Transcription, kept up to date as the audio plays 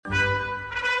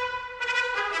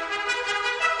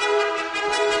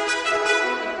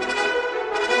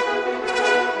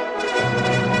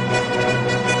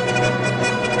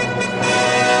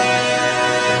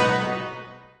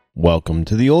Welcome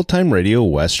to the Old Time Radio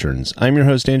Westerns. I'm your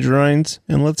host, Andrew Rhynes,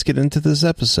 and let's get into this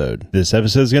episode. This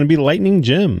episode is going to be Lightning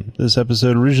Jim. This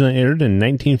episode originally aired in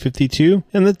 1952,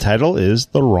 and the title is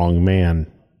The Wrong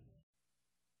Man.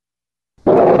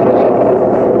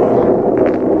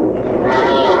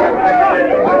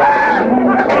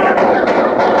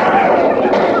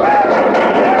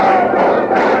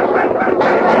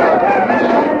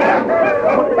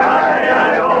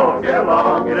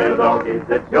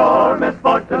 It's your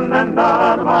misfortune and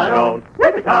not my own.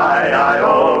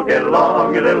 Yippee-ki-yi-oh, get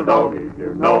along, you little doggies.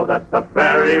 You know that the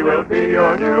prairie will be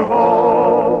your new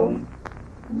home.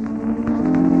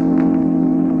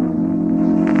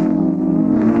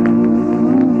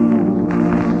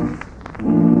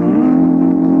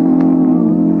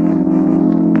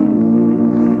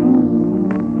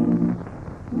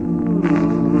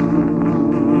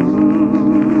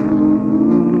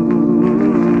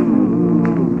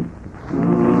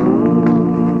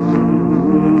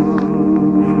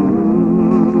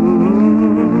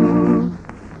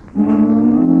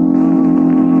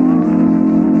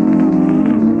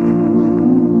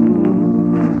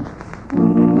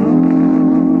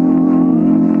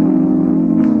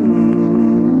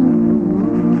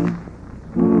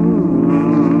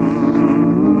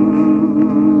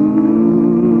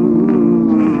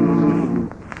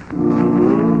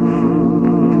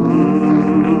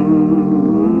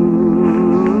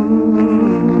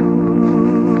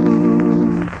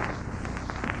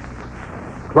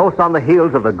 Close on the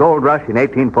heels of the gold rush in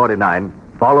 1849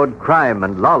 followed crime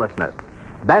and lawlessness.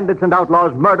 Bandits and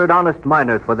outlaws murdered honest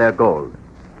miners for their gold.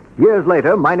 Years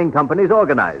later, mining companies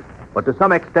organized, but to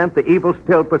some extent the evil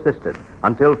still persisted,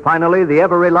 until finally the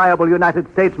ever-reliable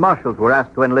United States Marshals were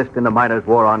asked to enlist in the miners'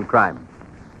 war on crime.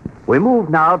 We move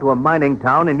now to a mining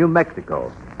town in New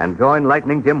Mexico and join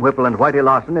Lightning Jim Whipple and Whitey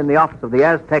Lawson in the office of the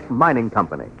Aztec Mining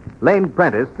Company. Lane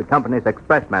Prentice, the company's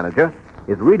express manager,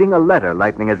 is reading a letter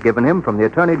Lightning has given him from the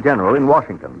Attorney General in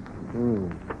Washington.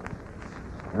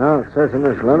 Well, it says in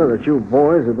this letter that you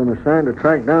boys have been assigned to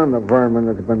track down the vermin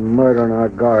that's been murdering our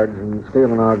guards and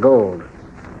stealing our gold.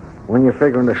 When you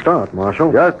figuring to start,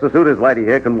 Marshal? Just as soon as Whitey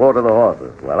here can water the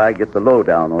horses, while I get the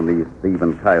lowdown on these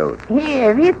thieving coyotes.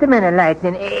 Here, wait a minute,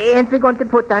 Lightning. Ain't we going to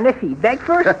put on a feedback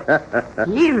first?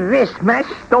 Yes, my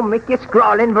stomach is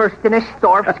crawling worse than a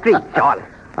starved screech, all.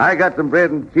 I got some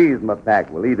bread and cheese in my pack.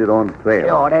 We'll eat it on the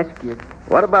trail. Oh, that's good.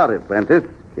 What about it, Prentice?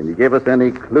 Can you give us any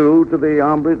clue to the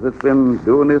hombres that's been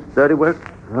doing this dirty work?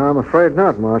 I'm afraid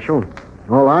not, Marshal.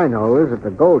 All I know is that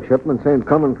the gold shipments ain't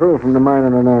coming through from the mine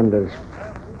in Hernandez.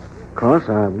 Of course,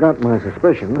 I've got my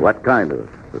suspicions. What kind of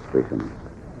suspicions?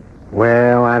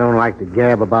 Well, I don't like to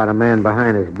gab about a man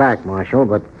behind his back, Marshal,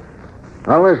 but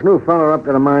this new fella up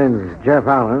to the mines, Jeff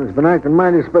Allen, has been acting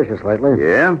mighty suspicious lately.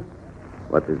 Yeah?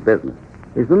 What's his business?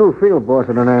 He's the new field boss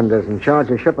at Hernandez in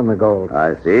charge of shipping the gold.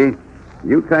 I see.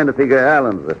 You kind of figure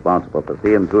Allen's responsible for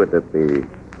seeing to it that the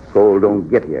gold don't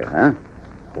get here, huh?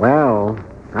 Well,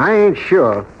 I ain't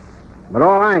sure. But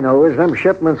all I know is them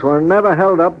shipments were never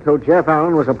held up till Jeff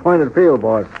Allen was appointed field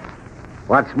boss.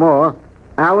 What's more,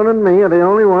 Allen and me are the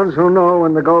only ones who know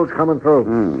when the gold's coming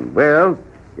through. Well,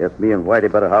 guess me and Whitey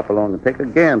better hop along and take a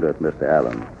gander at Mr.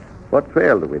 Allen. What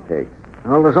trail do we take?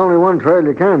 Well, there's only one trail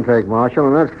you can take, Marshal,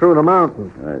 and that's through the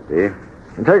mountains. I see.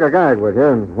 And take a guide with you,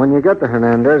 and when you get to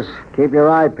Hernandez, keep your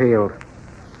eye peeled.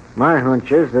 My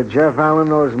hunch is that Jeff Allen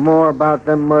knows more about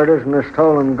them murders and the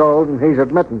stolen gold than he's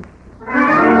admitting.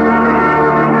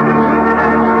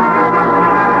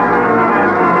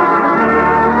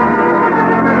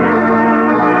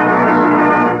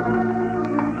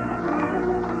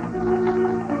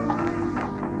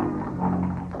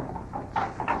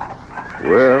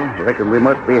 Well, I reckon we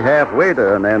must be halfway to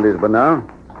Hernandez by now.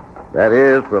 That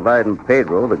is, providing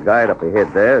Pedro, the guide up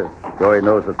ahead there, sure he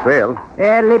knows the trail.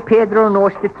 Early Pedro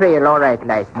knows the trail, all right,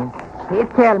 Lightning. He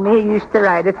tell me he used to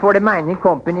ride it for the mining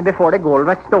company before the gold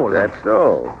was stolen. That's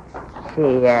so.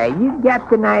 Say, you got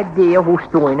an idea who's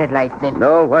doing it, Lightning?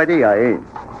 No, Whitey, I ain't.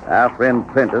 Our friend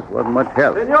Prentice wasn't much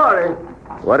help. Senores,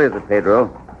 What is it, Pedro?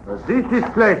 this is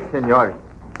place, senores,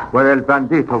 where El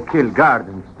Bandito kill guard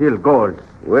and steal gold.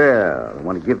 Well, I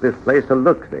want to give this place a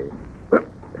look, see.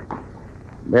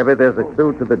 Maybe there's a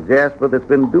clue to the Jasper that's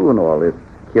been doing all this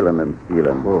killing and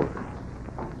stealing.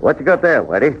 What you got there,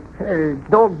 Whitey?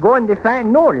 Doggone if I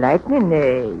know, Lightning.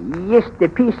 Just a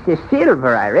piece of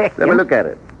silver, I reckon. Let me look at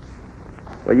it.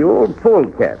 Well, you old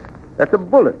polecat. That's a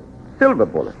bullet. Silver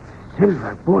bullet.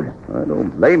 Silver bullet. I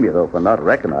don't blame you, though, for not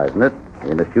recognizing it.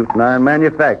 Ain't a shooting iron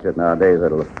manufactured nowadays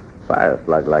that'll fire a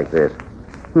slug like this.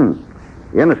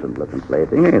 Innocent-looking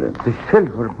plaything, ain't it? The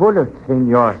silver bullet,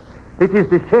 senor. It is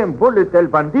the same bullet El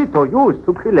Bandito used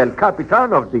to kill El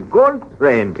Capitan of the gold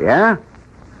train. Yeah?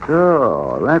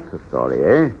 So, that's the story,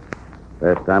 eh?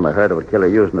 First time I heard of a killer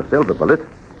using a silver bullet,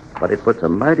 but it puts a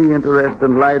mighty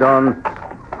interesting light on...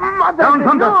 Mother Down,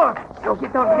 Thunder! Don't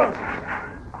get over there.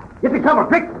 Get the cover,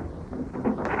 quick!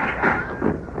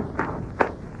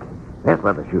 There's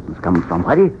where the shooting's coming from,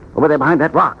 Whitey. Over there behind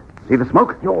that rock. See the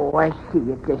smoke? Oh, I see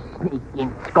it, the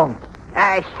sneaking skunk.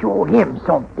 I show him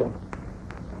something.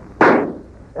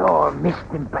 Oh, missed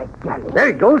him by golly. There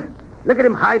he goes. Look at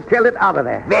him hightail it out of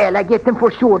there. Well, I get him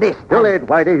for sure this time. Too late,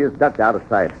 Whitey. He's ducked out of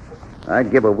sight. I'd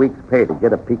give a week's pay to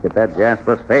get a peek at that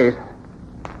Jasper's face.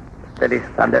 Steady,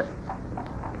 Thunder.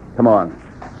 Come on.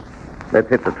 Let's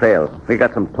hit the trail. We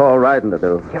got some tall riding to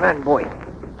do. Come on, boy.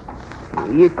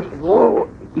 You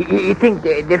think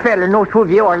the fella knows who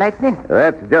we are, Lightning?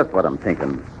 That's just what I'm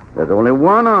thinking. There's only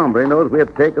one hombre knows we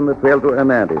have taken the trail to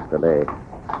Hernandez today.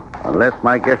 Unless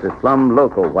my guess is plumb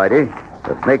local, Whitey.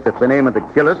 The snake that's been aiming to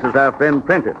kill us is our friend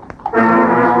Prentice.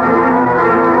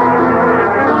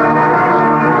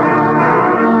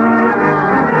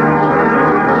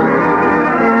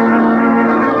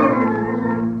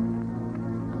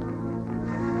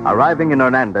 Arriving in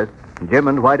Hernandez, Jim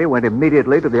and Whitey went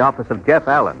immediately to the office of Jeff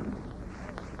Allen.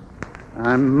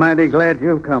 I'm mighty glad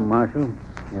you've come, Marshal.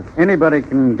 If anybody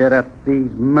can get at these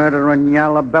murdering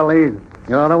yellow bellies,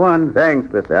 you're the one.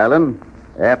 Thanks, Mr. Allen.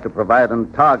 After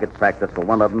providing target practice for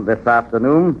one of them this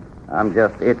afternoon, I'm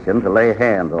just itching to lay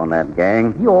hands on that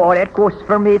gang. Oh, that goes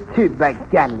for me, too, by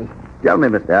golly. Tell me,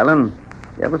 Mr. Allen,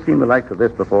 you ever seen the likes of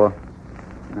this before?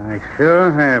 I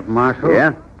sure have, Marshal.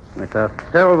 Yeah? It's a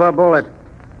silver bullet.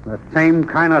 The same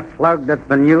kind of slug that's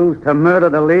been used to murder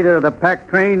the leader of the pack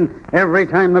train every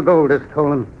time the gold is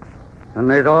stolen. And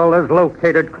there's always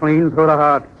located clean through the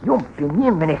heart. Jumping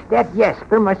him, and it's that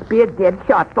Jasper must be a dead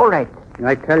shot, all right.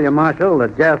 I tell you, Marshal,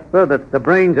 that Jasper, that's the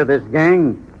brains of this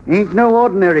gang, ain't no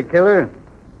ordinary killer.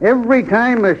 Every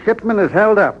time a shipment is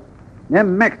held up,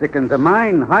 them Mexicans of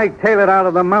mine hightail it out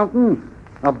of the mountain,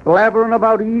 blabbering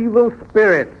about evil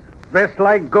spirits, dressed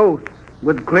like ghosts,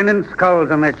 with grinning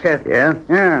skulls on their chests. Yeah?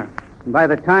 Yeah. And by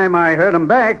the time I heard 'em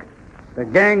back, the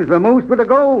gang's vamoosed with the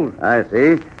gold. I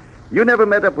see. You never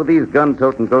met up with these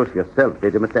gun-toting ghosts yourself,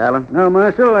 did you, Mr. Allen? No,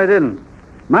 Marshal, I didn't.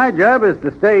 My job is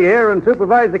to stay here and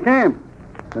supervise the camp.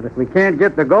 But if we can't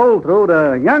get the gold through to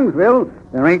Youngsville,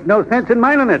 there ain't no sense in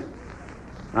mining it.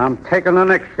 I'm taking the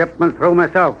next shipment through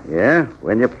myself. Yeah?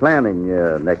 When you're planning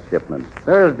your next shipment?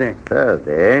 Thursday.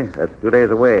 Thursday, eh? That's 2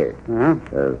 days away. Uh-huh.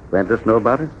 Does Prentice know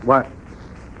about it? What?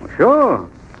 Well, sure.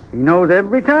 He knows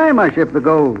every time I ship the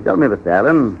gold. Tell me, Mr.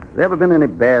 Allen, has there ever been any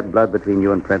bad blood between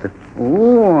you and Prentice?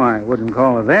 Oh, I wouldn't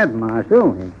call it that,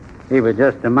 Marshal. He was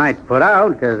just a mite put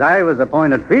out because I was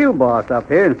appointed field boss up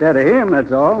here instead of him,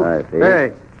 that's all. I see.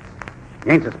 Hey,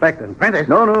 you ain't suspecting Prentice?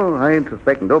 No, I ain't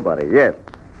suspecting nobody yet.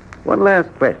 One last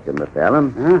question, Mr.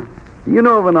 Allen. Huh? Do you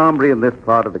know of an hombre in this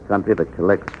part of the country that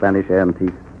collects Spanish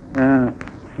antiques?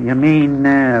 You mean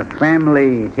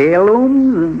family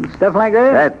heirlooms and stuff like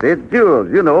that? That's it,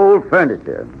 jewels, old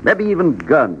furniture. Maybe even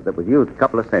guns that was used a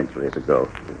couple of centuries ago.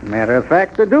 Matter of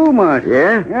fact, I do, Marshal.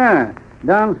 Yeah? Yeah.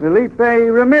 Don Felipe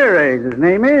Ramirez, his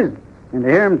name is. And to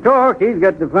hear him talk, he's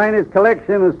got the finest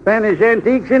collection of Spanish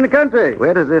antiques in the country.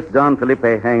 Where does this Don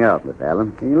Felipe hang out, Miss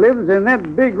Allen? He lives in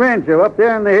that big rancho up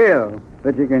there on the hill.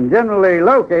 But you can generally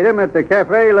locate him at the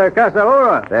Cafe La Casa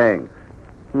Ora. Thanks.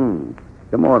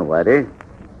 Come on, Whitey.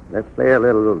 Let's pay a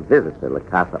little visit to La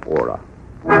Casa Ora.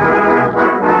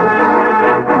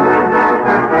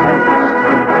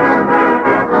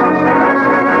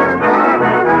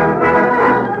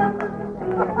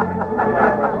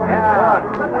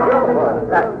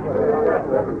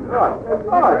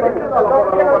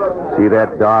 See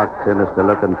that dark,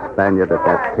 sinister-looking Spaniard at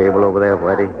that table over there,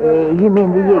 Whitey? You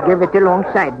mean the Jaeger with the long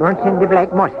sideburns and the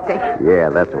black mustache? Yeah,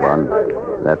 that's one.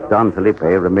 That's Don Felipe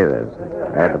Ramirez.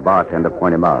 I had the bartender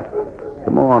point him out.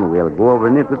 Come on, we'll go over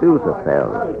and introduce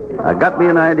ourselves. I got me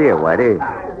an idea, Whitey.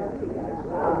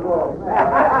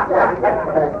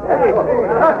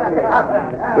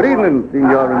 Good evening,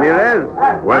 Senor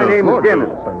Ramirez. My name is Jim.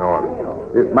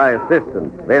 This is my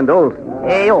assistant, Rand Olson.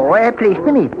 Pleased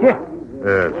to meet you.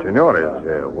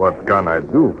 Senores, what can I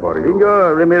do for you?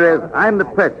 Senor Ramirez, I'm the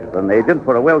purchasing agent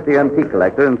for a wealthy antique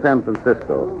collector in San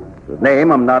Francisco. His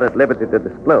name I'm not at liberty to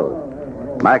disclose.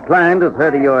 My client has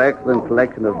heard of your excellent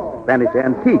collection of Spanish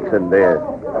antiques, and he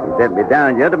sent me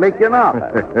down here to make you an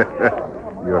offer.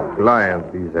 Your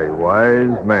client is a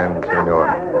wise man, senor.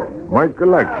 My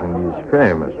collection is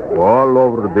famous all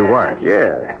over the West.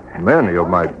 Yes. Many of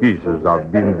my pieces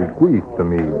have been bequeathed to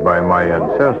me by my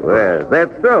ancestors. Well,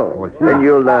 that's so. What's Then that?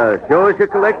 you'll show us your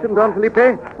collection, Don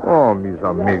Felipe? Oh, mis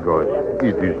amigos,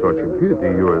 it is such a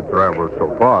pity you have traveled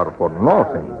so far for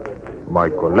nothing. My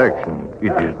collection,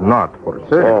 it is not for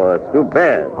sale. Oh, that's too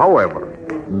bad. However,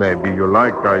 maybe you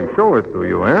like I show it to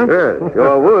you, eh?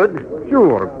 Sure would.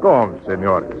 Sure, come,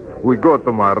 senores. We go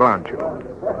to my rancho.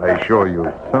 I show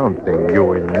you something you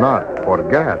will not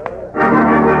forget.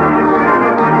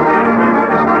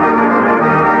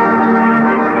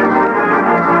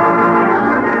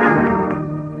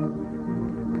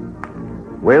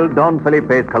 Will Don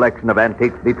Felipe's collection of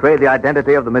antiques betray the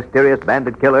identity of the mysterious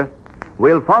bandit killer?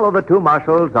 We'll follow the two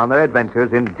marshals on their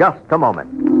adventures in just a moment.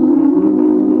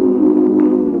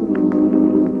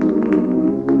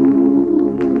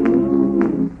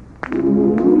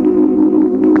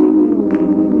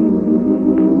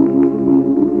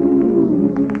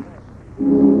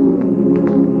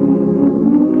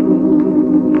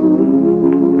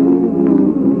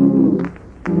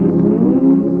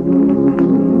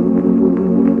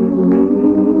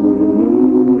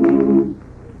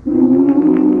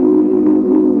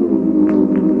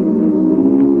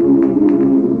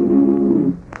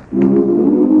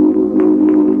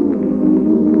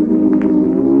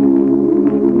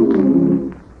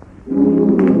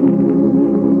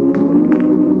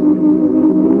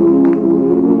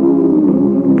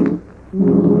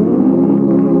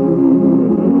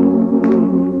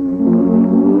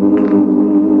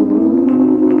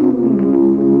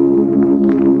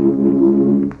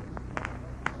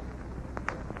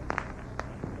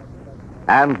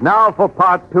 And now for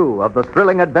part 2 of the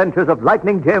thrilling adventures of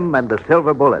Lightning Jim and the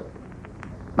Silver Bullet.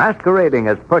 Masquerading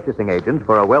as purchasing agents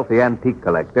for a wealthy antique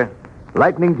collector,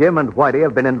 Lightning Jim and Whitey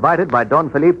have been invited by Don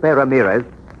Felipe Ramirez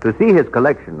to see his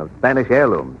collection of Spanish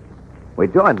heirlooms. We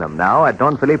join them now at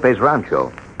Don Felipe's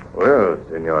rancho. Well,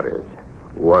 senores,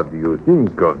 what do you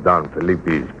think of Don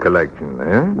Felipe's collection,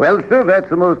 eh? Well, sir, that's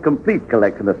the most complete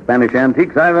collection of Spanish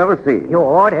antiques I've ever seen.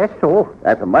 Oh, that's so.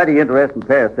 That's a mighty interesting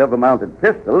pair of silver-mounted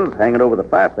pistols hanging over the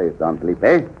fireplace, Don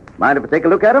Felipe. Mind if I take a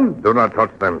look at them? Do not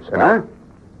touch them, senor. Huh?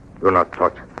 Do not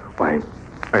touch. Why,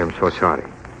 I am so sorry.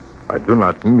 I do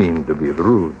not mean to be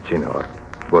rude, senor,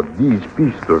 but these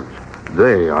pistols,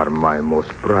 they are my most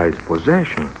prized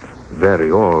possession.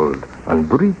 Very old and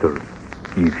brittle.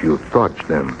 If you touch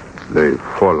them, they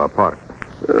fall apart.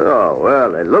 Oh,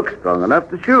 well, they look strong enough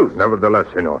to shoot. Nevertheless,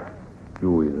 senor, you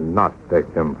will not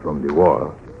take them from the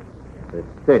wall.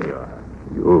 Senor.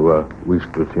 You wish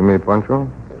to see me, Pancho?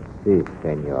 Si,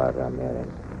 Senor Ramirez.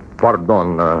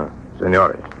 Pardon,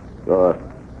 senores. Sure.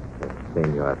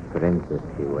 Senor Princess,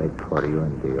 he waits for you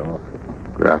in the office.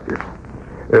 Gracias.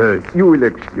 You will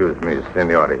excuse me,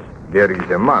 senores. There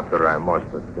is a matter I must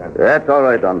attend. That's all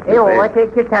right, Don Hey, oh, Felipe.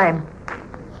 take your time.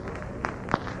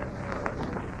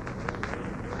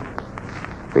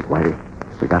 Quick,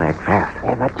 Whitey. We gotta act fast.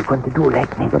 Hey, what you going to do,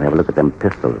 Lightning? We're gonna have a look at them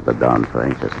pistols the Don's so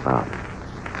anxious about.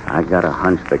 I got a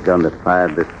hunch the gun that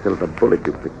fired this silver bullet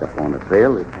you picked up on the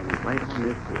trail is hanging right on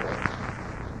this here.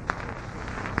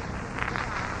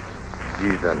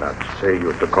 Did I not say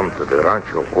you to come to the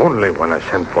rancho only when I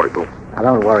sent for you? Now,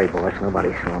 don't worry, boss.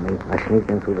 Nobody saw me. I sneaked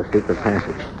in through the secret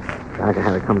passage. Sergeant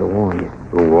had to come to warn you.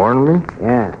 To warn me?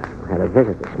 Yeah, I had a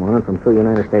visit this morning from 2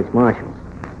 United States Marshals.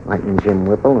 Lightning Jim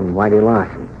Whipple and Whitey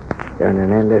Larson. They're in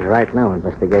Hernandez right now.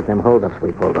 Investigate them holdups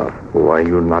we pulled off. Why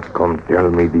you not come tell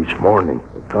me this morning?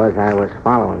 Because I was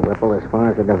following Whipple as far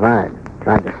as the divide.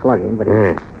 Tried to slug him, but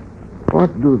he...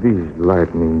 What do these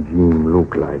Lightning Jim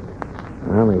look like?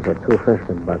 Well, he's a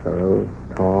two-fisted buckaroo.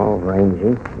 Tall,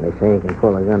 rangy. They say he can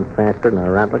pull a gun faster than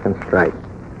a rattler can strike.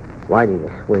 Whitey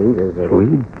the Swede is a...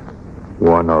 Swede?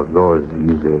 One of those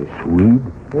is a Swede?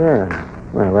 Yeah.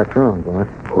 Well, that's wrong, boss.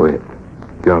 Wait.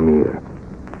 Come here.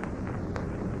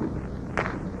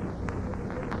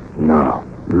 Now,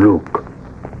 look.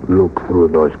 Look through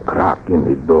those cracks in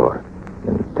the door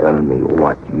and tell me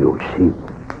what you see.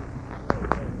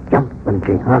 Jumping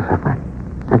Jehoshaphat.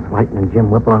 That's Lightning Jim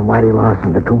Whipple and Whitey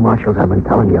Larson, the two marshals I've been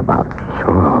telling you about.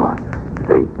 So,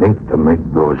 they think to make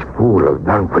those fools of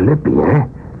Don Felipe, eh?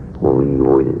 We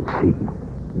will see.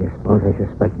 You suppose they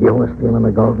suspect you of stealing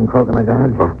the golden coconut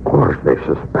guards? Of course they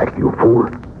suspect you, fool.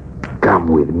 Come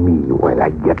with me while I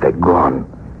get a gun.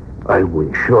 I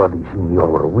will show the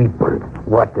Senor Whipple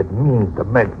what it means to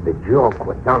make the joke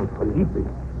with Don Felipe.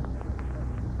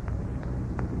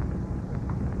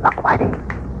 Look, Whitey.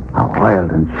 How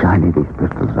oiled and shiny these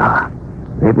pistols are.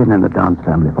 They've been in the Don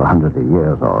family for hundreds of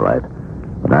years, all right.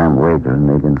 But I'm wagering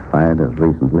they've been fired as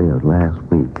recently as last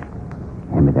week.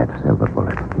 Hand me that silver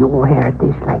bullet. You hear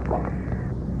this, Lightning.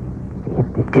 See if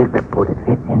the silver bullet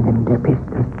fits in them their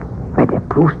pistols.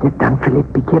 proves that Don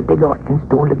Felipe killed the Lord and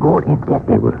stole the gold, ain't that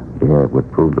it? It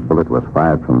would prove the bullet was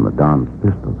fired from the Don's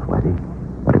pistols, Whitey.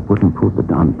 But it wouldn't prove the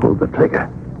Don pulled the trigger.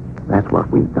 That's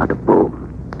what we've got to prove.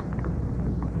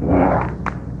 Yeah.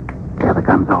 Yeah, the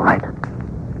gun's all right.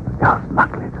 Just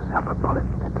luckily the silver bullet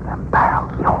fit them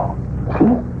barrels. Yo,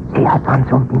 see, I found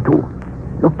something too.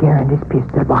 Look here in this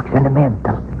pistol box on the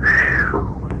mantel.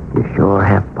 You sure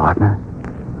have, partner.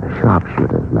 A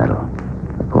sharpshooter's medal.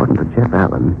 According to Jeff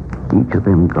Allen, each of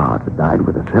them guards died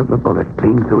with a silver bullet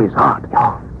clean through his heart.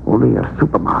 Yo. Only a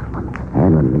super marksman,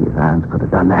 handling these irons, could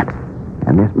have done that.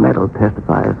 And this medal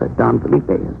testifies that Don Felipe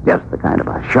is just the kind of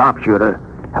a sharpshooter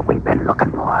that we've been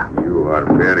looking for. You are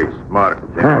very smart,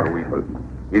 Senor Weevil.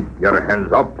 Keep your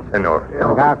hands up, Senor.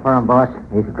 Look out for him, boss.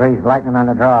 He's greased lightning on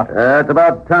the draw. It's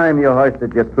about time you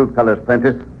hoisted your true colors,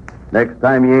 Prentice. Next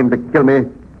time you aim to kill me,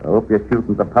 I hope your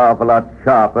shooting's a powerful lot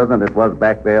sharper than it was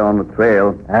back there on the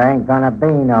trail. There ain't gonna be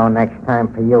no next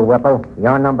time for you, Whipple.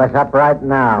 Your number's up right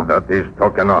now. That is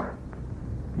talk enough.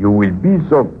 You will be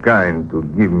so kind to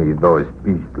give me those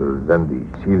pistols and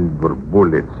the silver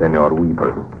bullets, Senor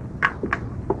Weevil.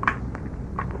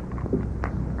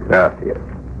 Gracias.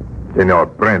 Senor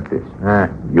Prentice,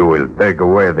 you will take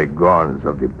away the guns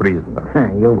of the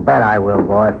prisoner. You bet I will,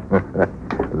 boy.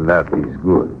 That is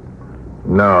good.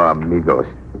 Now, amigos,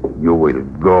 you will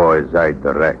go as I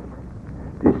direct.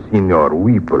 The Senor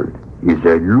Weevil is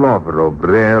a lover of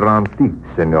rare antiques,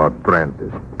 Senor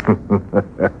Prentice.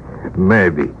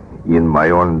 Maybe in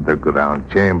my underground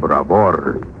chamber of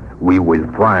horrors, we will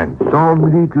find some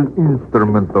little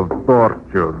instrument of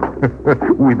torture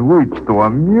with which to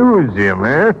amuse him,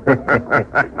 eh?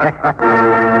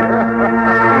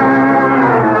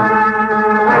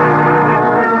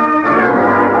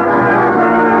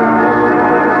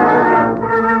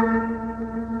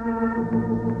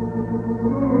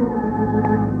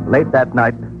 Late that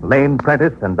night, Lane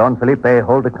Prentice and Don Felipe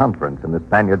hold a conference in the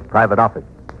Spaniard's private office.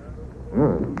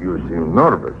 You seem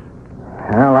nervous.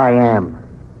 Well, I am.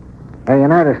 They're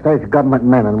United States government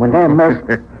men, and when they're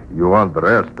missed... You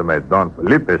underestimate Don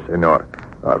Felipe, senor.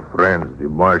 Our friends, the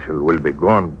marshal, will be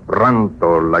gone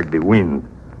pronto like the wind.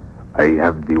 I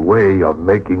have the way of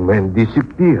making men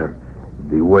disappear.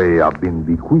 The way have been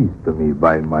bequeathed to me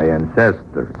by my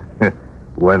ancestors.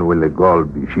 When will the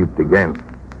gold be shipped again?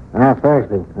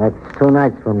 Thursday. That's 2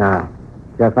 nights from now.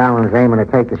 Jeff Allen's aiming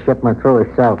to take the shipment through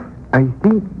himself. I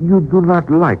think you do not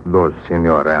like those,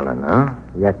 Senor Allen, huh?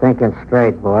 You're thinking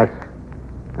straight, boss.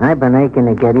 I've been aching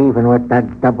to get even with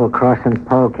that double-crossing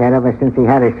polecat ever since he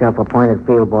had his self-appointed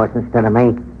field boss instead of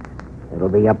me. It'll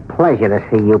be a pleasure to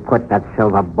see you put that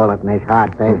silver bullet in his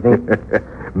heart, Thursday.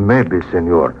 Maybe,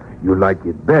 senor, you like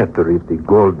it better if the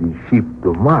gold is shipped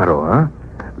tomorrow, huh?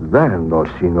 Then, no,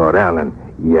 Senor Allen,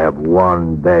 you have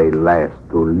 1 day less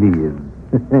to live.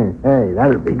 Hey,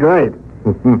 that'll be great.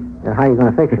 How are you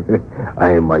going to fix it?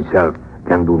 I myself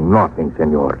can do nothing,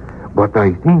 senor. But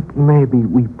I think maybe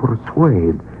we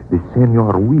persuade the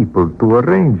Senor Weevil to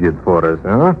arrange it for us,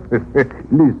 huh?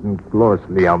 Listen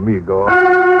closely, amigo.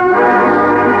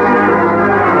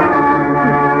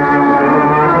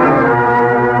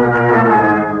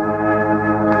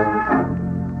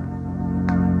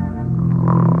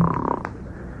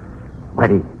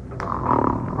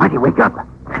 Whitey, wake up.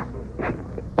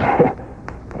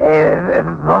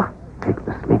 What? Take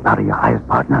the sleep out of your eyes,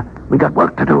 partner. We got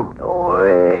work to do. Oh,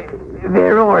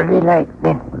 where are we,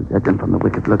 Lightning? Well, judging from the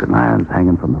wicked-looking irons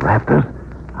hanging from the rafters,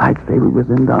 I'd say we was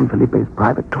in Don Felipe's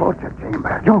private torture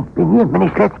chamber. Jump in here,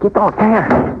 Minnie. Let's get out there.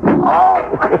 Oh!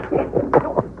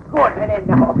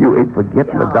 You ain't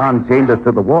forgetting the Don chained us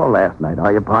to the wall last night,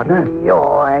 are you, partner?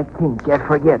 Yo, I think I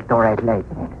forget, all right,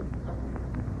 Lightning.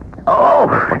 Oh,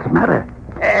 what's the matter?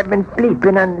 I've been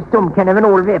sleeping on some kind of an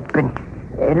old weapon.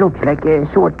 It looks like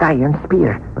a short iron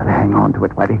spear. Better hang on to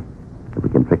it, Whitey. If we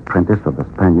can trick Prentice or the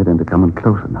Spaniard into coming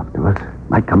close enough to us,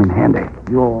 might come in handy.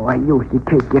 Yo, I use the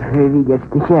trick if he gets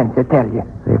the chance, I tell you.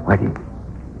 Say, Whitey,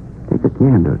 take a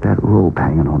gander at that robe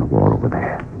hanging on the wall over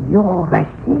there. Yo, I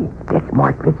see. That's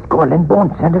marked with skull and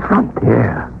bones on the front.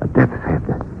 Yeah, a death's head.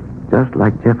 Just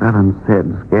like Jeff Allen said,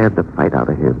 scared the fight out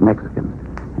of his Mexicans.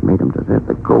 It made him desert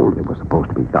the gold they were supposed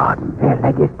to be guarding. Well,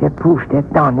 I guess that proves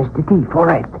that Don is the thief, all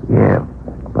right. Yeah,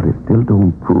 but it still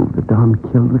don't prove that Don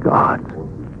killed the guards.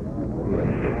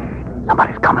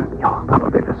 Somebody's coming. Yo,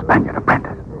 probably the Spaniard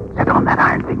apprentice. Sit on that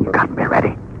iron thing you got and be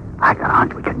ready. I got a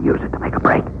hunch we can use it to make a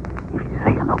break. If you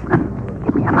see an opening,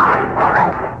 give me a nod. All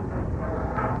right.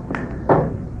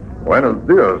 Buenos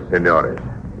dias, senores.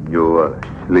 You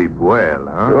sleep well,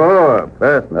 huh? Sure.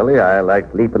 Personally, I like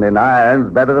sleeping in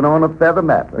irons better than on a feather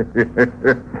mattress.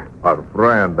 Our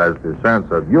friend has the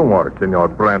sense of humor, Senor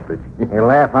Prentice. He'll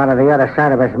laugh out of the other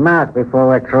side of his mouth before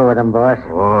we're through with him, boss.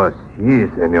 Oh, si,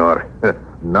 Senor.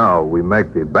 Now we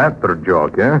make the better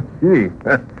joke, eh? Si.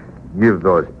 Give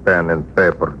those pen and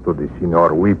paper to the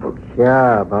Senor Weeple.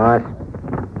 Sure, boss.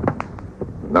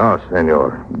 Now,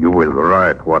 Senor, you will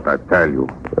write what I tell you.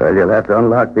 Well, you'll have to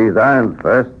unlock these irons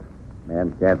first.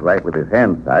 Man can't write with his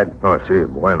hands tied. Oh, si,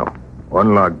 bueno.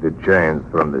 Unlock the chains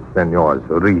from the Senor's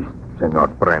wrist, Senor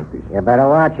Prentice. You better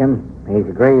watch him. He's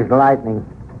greased lightning.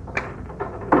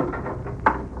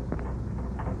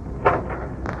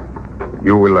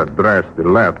 You will address the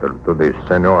letter to the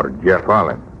Senor Jeff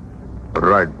Allen.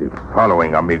 Write the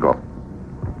following, amigo.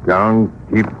 Gang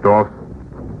tipped off.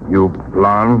 You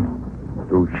plan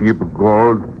to ship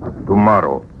gold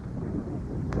tomorrow.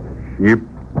 Ship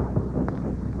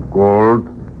gold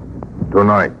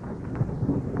tonight.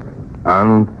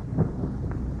 And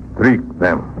trick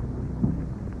them.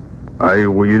 I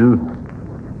will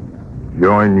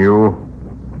join you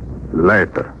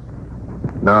later.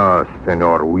 Now,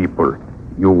 Senor Weeple,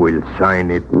 you will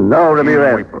sign it. No,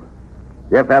 Ramirez. Weeple.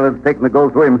 Jeff Allen's taking the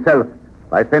gold to himself.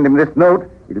 If I send him this note,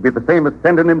 it'll be the same as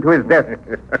sending him to his death.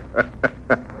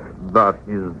 That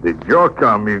is the joke,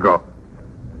 amigo.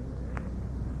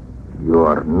 You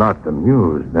are not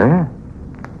amused, eh?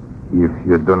 If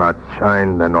you do not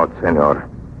sign the note, Senor,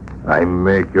 I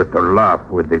make you to laugh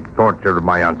with the torture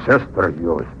my ancestors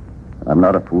used. I'm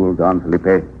not a fool, Don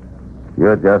Felipe.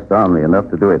 You're just ornery enough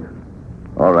to do it.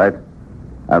 All right.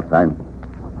 I'll sign.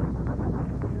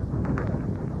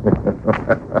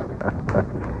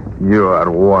 You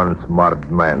are one smart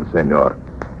man, Senor.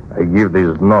 I give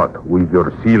this note with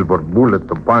your silver bullet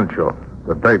to Pancho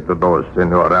to take to those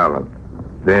Senor Allen.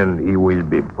 Then he will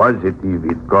be positive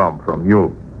it come from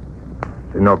you.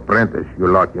 Senor Prentice, you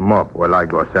lock him up while I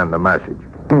go send the message.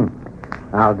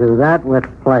 I'll do that with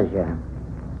pleasure.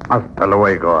 Hasta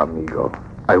luego, amigo.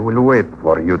 I will wait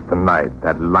for you tonight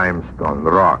at Limestone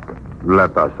Rock.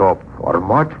 Let us hope for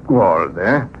much gold,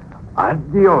 eh?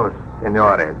 Adios,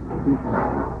 senores.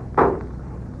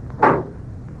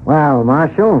 Well,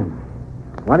 Marshal,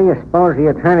 what do you suppose the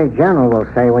Attorney General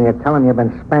will say when you tell him you've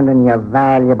been spending your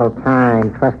valuable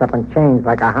time trussed up in chains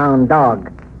like a hound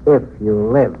dog, if you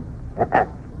live?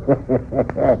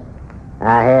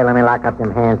 Here, let me lock up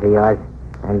them hands of yours.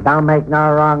 And don't make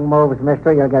no wrong moves,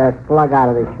 mister. You'll get a slug out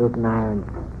of these shooting irons.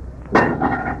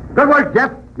 Good work,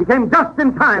 Jeff. You came just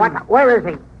in time. What? Where is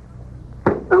he?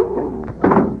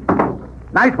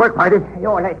 Nice work, Whitey.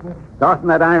 You're lightning. Tossing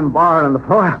that iron bar on the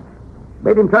floor.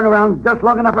 Made him turn around just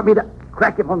long enough for me to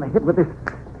crack him on the head with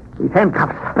these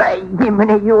handcuffs. By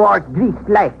Jiminy, you are greased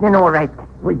lightning, all right.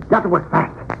 We got to work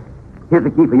fast. Here's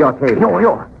the key for your tail. Yo.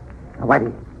 Now,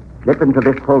 Whitey, slip into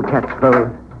this polecat's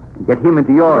clothes and get him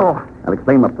into yours. Yo. I'll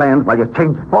explain my plans while you're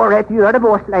changing. All right, you are the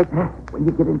boss, lightning. When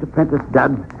you get into Prentice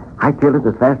Duds, hightail it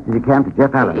as fast as you can to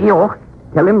Jeff Allen. Yo.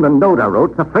 Tell him the note I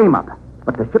wrote's a frame-up,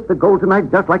 but to ship the gold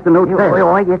tonight just like the note says. Yo,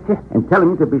 I get you. And tell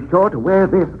him to be sure to wear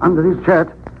this under his shirt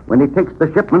when he takes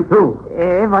the shipment through.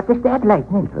 What is that,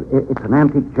 lightning? It's an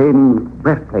antique chain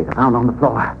breastplate I found on the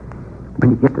floor. When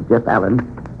you get to Jeff Allen,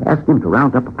 ask him to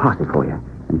round up a posse for you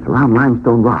and surround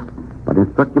Limestone Rock. But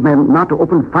instruct your men not to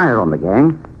open fire on the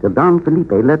gang till Don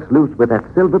Felipe lets loose with that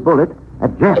silver bullet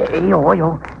at Jeff.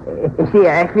 Yo. See,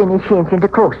 I finished changing the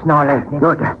clothes now, lightning.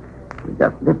 Good. You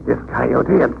just lift this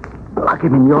coyote and lock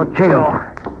him in your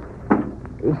chair.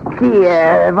 See,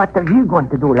 what are you going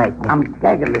to do, lightning? I'm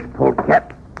gagging this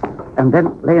polecat and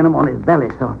then laying him on his belly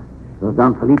so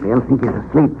Don Felipe will think he's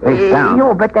asleep face down.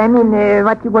 Yo, but I mean,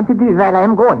 what you going to do while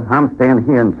I'm going? I'm staying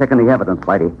here and checking the evidence,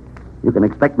 Whitey. You can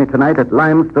expect me tonight at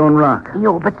Limestone Rock.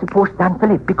 Yo, but suppose Don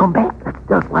Felipe come back. That's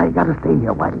just why you got to stay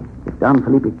here, Whitey. If Don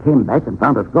Felipe came back and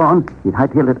found us gone, he'd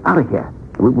hightail it out of here.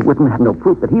 We wouldn't have no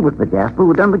proof that he was the Jasper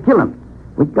who done the killing.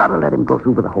 We got to let him go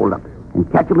through with the holdup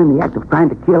and catch him in the act of trying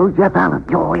to kill Jeff Allen.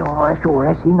 Yo, sure,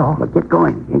 I see no. But get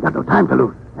going. You ain't got no time to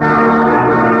lose.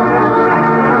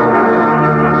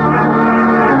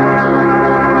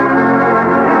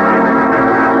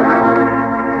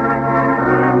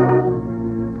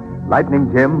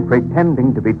 Lightning Jim,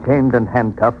 pretending to be chained and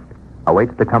handcuffed,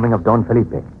 awaits the coming of Don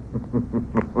Felipe.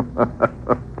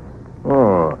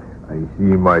 Oh, I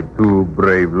see my two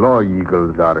brave law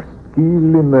eagles are still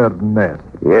in their nest.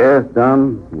 Yes,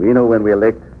 Don. We know when we're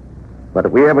licked. But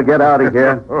if we ever get out of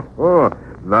here...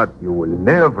 That you will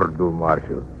never do,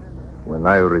 Marshal. When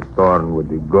I return with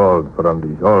the gold from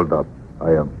this holdup,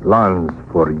 I have plans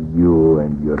for you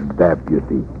and your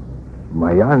deputy.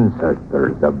 My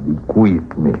ancestors have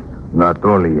bequeathed me not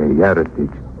only a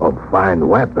heritage of fine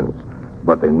weapons,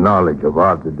 but a knowledge of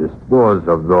how to dispose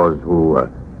of those who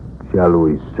shall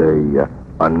we say,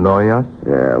 annoy us?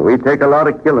 Yeah, we take a lot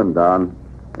of killing, Don.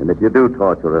 And if you do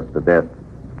torture us to death,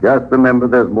 just remember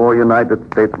there's more United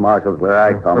States Marshals where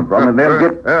I come from, and they'll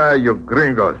get... You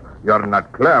gringos, you're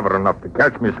not clever enough to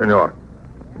catch me, senor.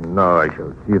 No, I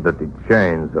shall see that the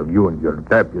chains of you and your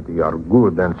deputy are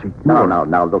good and secure.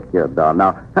 Now, look here, Don.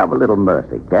 Now, have a little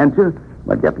mercy, can't you?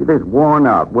 My deputy's worn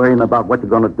out worrying about what you're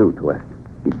going to do to us.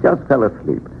 He just fell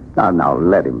asleep. Now,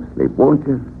 let him sleep, won't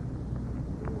you?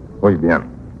 Muy bien.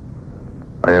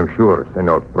 I am sure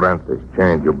Senor Francis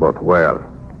trained you both well.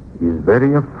 He's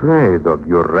very afraid of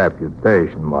your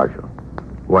reputation, Marshal.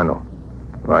 Bueno,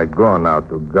 I go now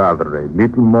to gather a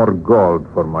little more gold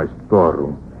for my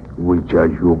storeroom, which, as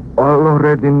you all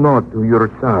already know to your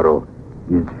sorrow,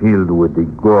 is filled with the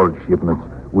gold shipments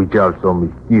which also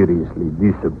mysteriously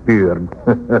disappeared.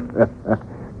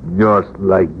 Just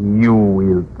like you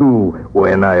will do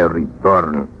when I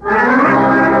return.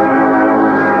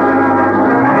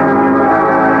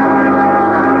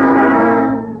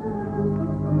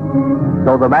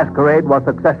 So the masquerade was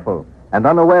successful, and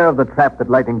unaware of the trap that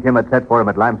Lightning Jim had set for him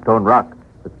at Limestone Rock,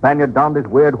 the Spaniard donned his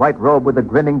weird white robe with a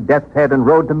grinning death's head and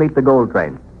rode to meet the gold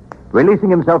train. Releasing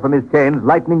himself from his chains,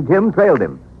 Lightning Jim trailed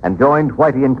him and joined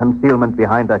Whitey in concealment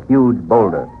behind a huge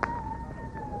boulder.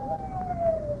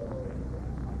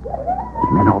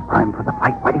 Men all primed for the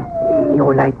fight, Whitey.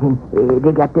 Your Lightning,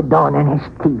 they got the Don and his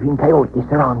thieving coyotes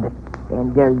surrounded,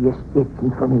 and they're just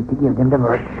itching for me to give them the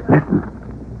word. Listen.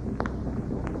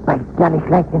 By golly,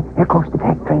 Lightning, here comes the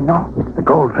pack train now. It's the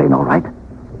gold train, all right.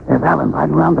 There's Allen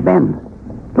riding around the bend.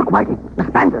 Look, Whitey, the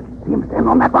Spaniard. See him standing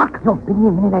on that rock? Jumping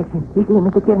in, Lightning. He's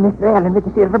aiming to kill Mr. Allen with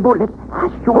the silver bullet.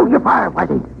 Sure, you fire,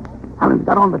 Whitey. Allen's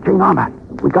got on the chain armor.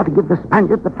 We got to give the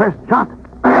Spaniard the first shot.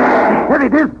 There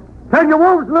it is. Turn your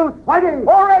wolves loose, Whitey.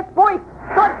 All right, boys.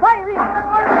 Start firing.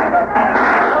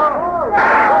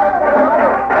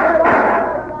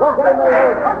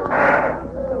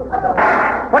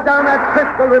 Put down that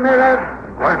pistol, Ramirez.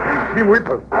 Why, see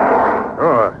Whipple.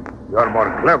 Oh, you're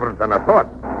more clever than I thought.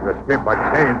 You escaped my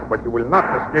chains, but you will not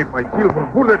escape my silver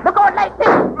bullet. Look out,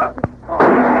 Lightning.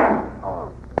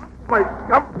 My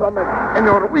compliment,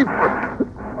 Senor Whipple.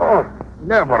 Oh,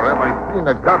 never have I seen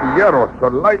a caballero so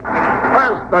lightning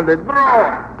fast on the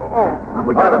draw. Oh,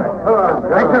 we got him.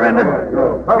 I surrendered.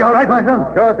 You all right, my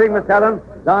son? Sure thing, Miss Allen.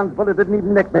 Don's bullet didn't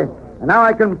even nick me. And now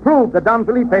I can prove that Don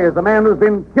Felipe is the man who's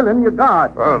been killing your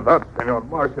guard. Well, that, Senor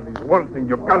Marshal, is one thing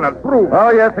you cannot prove.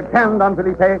 Oh, yes, I can, Don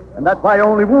Felipe. And that's why I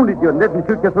only wounded you and didn't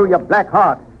shoot you through your black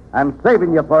heart. I'm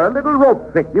saving you for a little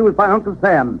rope trick used by Uncle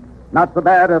Sam. Not so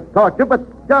bad as torture, but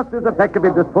just as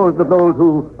effectively disposed of those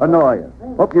who annoy you.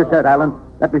 Hope you're set, Allen.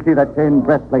 Let me see that chain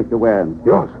breastplate you're wearing.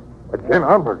 Yes, a chain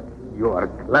armor. You are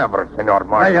clever, Senor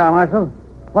Marshal. There you are, Marshal.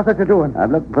 What's that you're doing?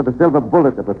 I'm looking for the silver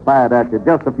bullet that was fired at you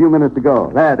just a few minutes ago.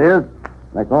 There it is.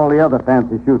 Like all the other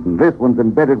fancy shooting, this one's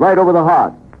embedded right over the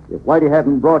heart. If Whitey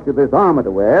hadn't brought you this armor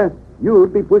to wear,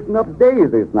 you'd be pushing up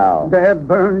daisies now. Dad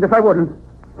burned if I wouldn't.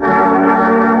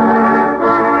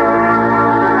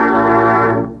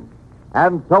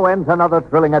 And so ends another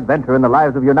thrilling adventure in the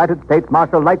lives of United States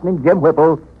Marshal Lightning Jim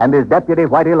Whipple and his deputy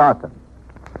Whitey Larson.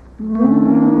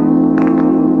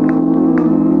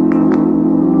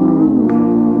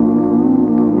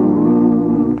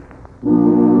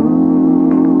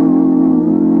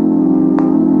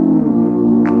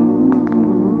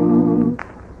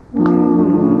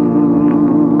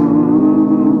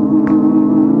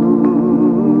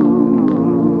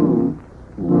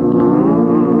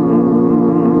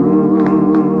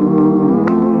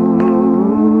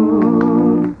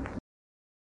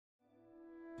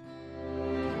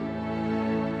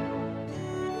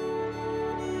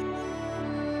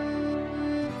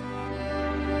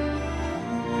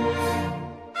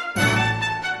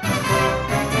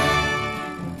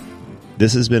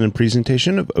 This has been a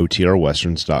presentation of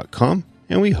OTRWesterns.com,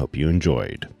 and we hope you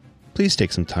enjoyed. Please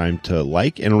take some time to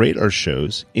like and rate our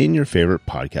shows in your favorite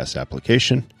podcast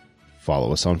application.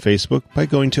 Follow us on Facebook by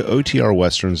going to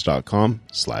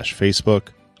OTRWesterns.com/Facebook.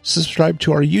 Subscribe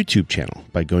to our YouTube channel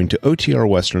by going to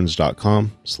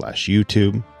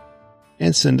OTRWesterns.com/YouTube.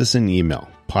 And send us an email,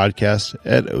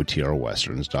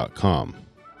 podcast@OTRWesterns.com.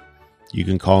 You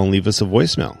can call and leave us a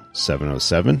voicemail,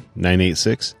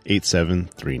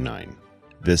 707-986-8739.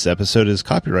 This episode is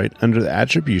copyright under the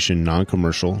Attribution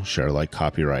Non-Commercial Share Alike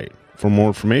copyright. For more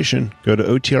information, go to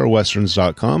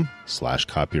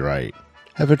OTRWesterns.com/copyright.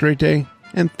 Have a great day,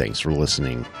 and thanks for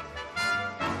listening.